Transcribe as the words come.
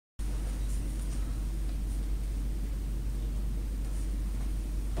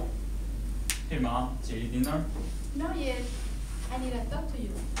Hey mom, did you eat dinner? Not yet. I need to talk to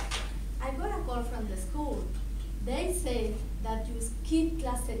you. I got a call from the school. They said that you skipped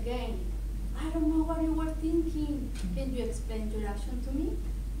class again. I don't know what you were thinking. Can you explain your action to me?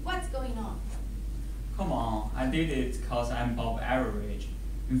 What's going on? Come on, I did it because I'm above average.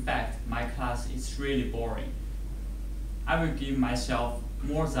 In fact, my class is really boring. I will give myself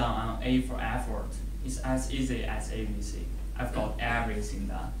more than an A for effort. It's as easy as ABC. I've got everything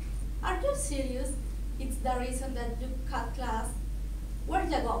done. Are you serious? It's the reason that you cut class?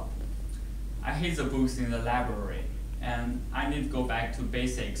 Where'd you go? I hid the books in the library, and I need to go back to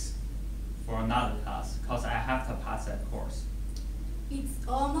basics for another class because I have to pass that course. It's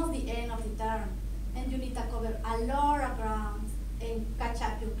almost the end of the term, and you need to cover a lot of grounds and catch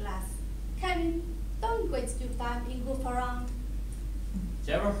up your class. Kevin, don't waste your time in goof around.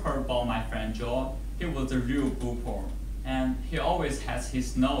 You ever heard about my friend Joel? He was a real bookworm, and he always has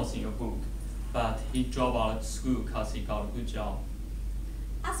his nose in your book, but he dropped out of school because he got a good job.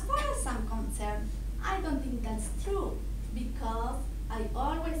 As far as I'm concerned, I don't think that's true because I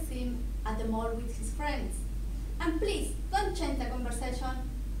always see him at the mall with his friends. And please, don't change the conversation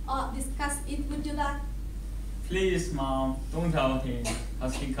or discuss it with your dad. Please, Mom, don't tell him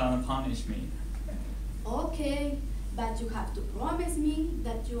because he's gonna punish me. Okay, but you have to promise me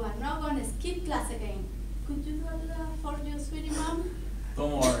that you are not going to skip class again. Could you do that for your sweetie mom?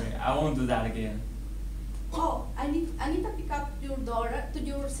 Don't worry, I won't do that again. Oh, I need to pick up your daughter to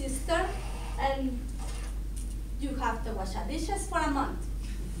your sister, and you have to wash the dishes for a month.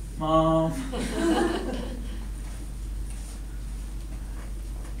 Mom.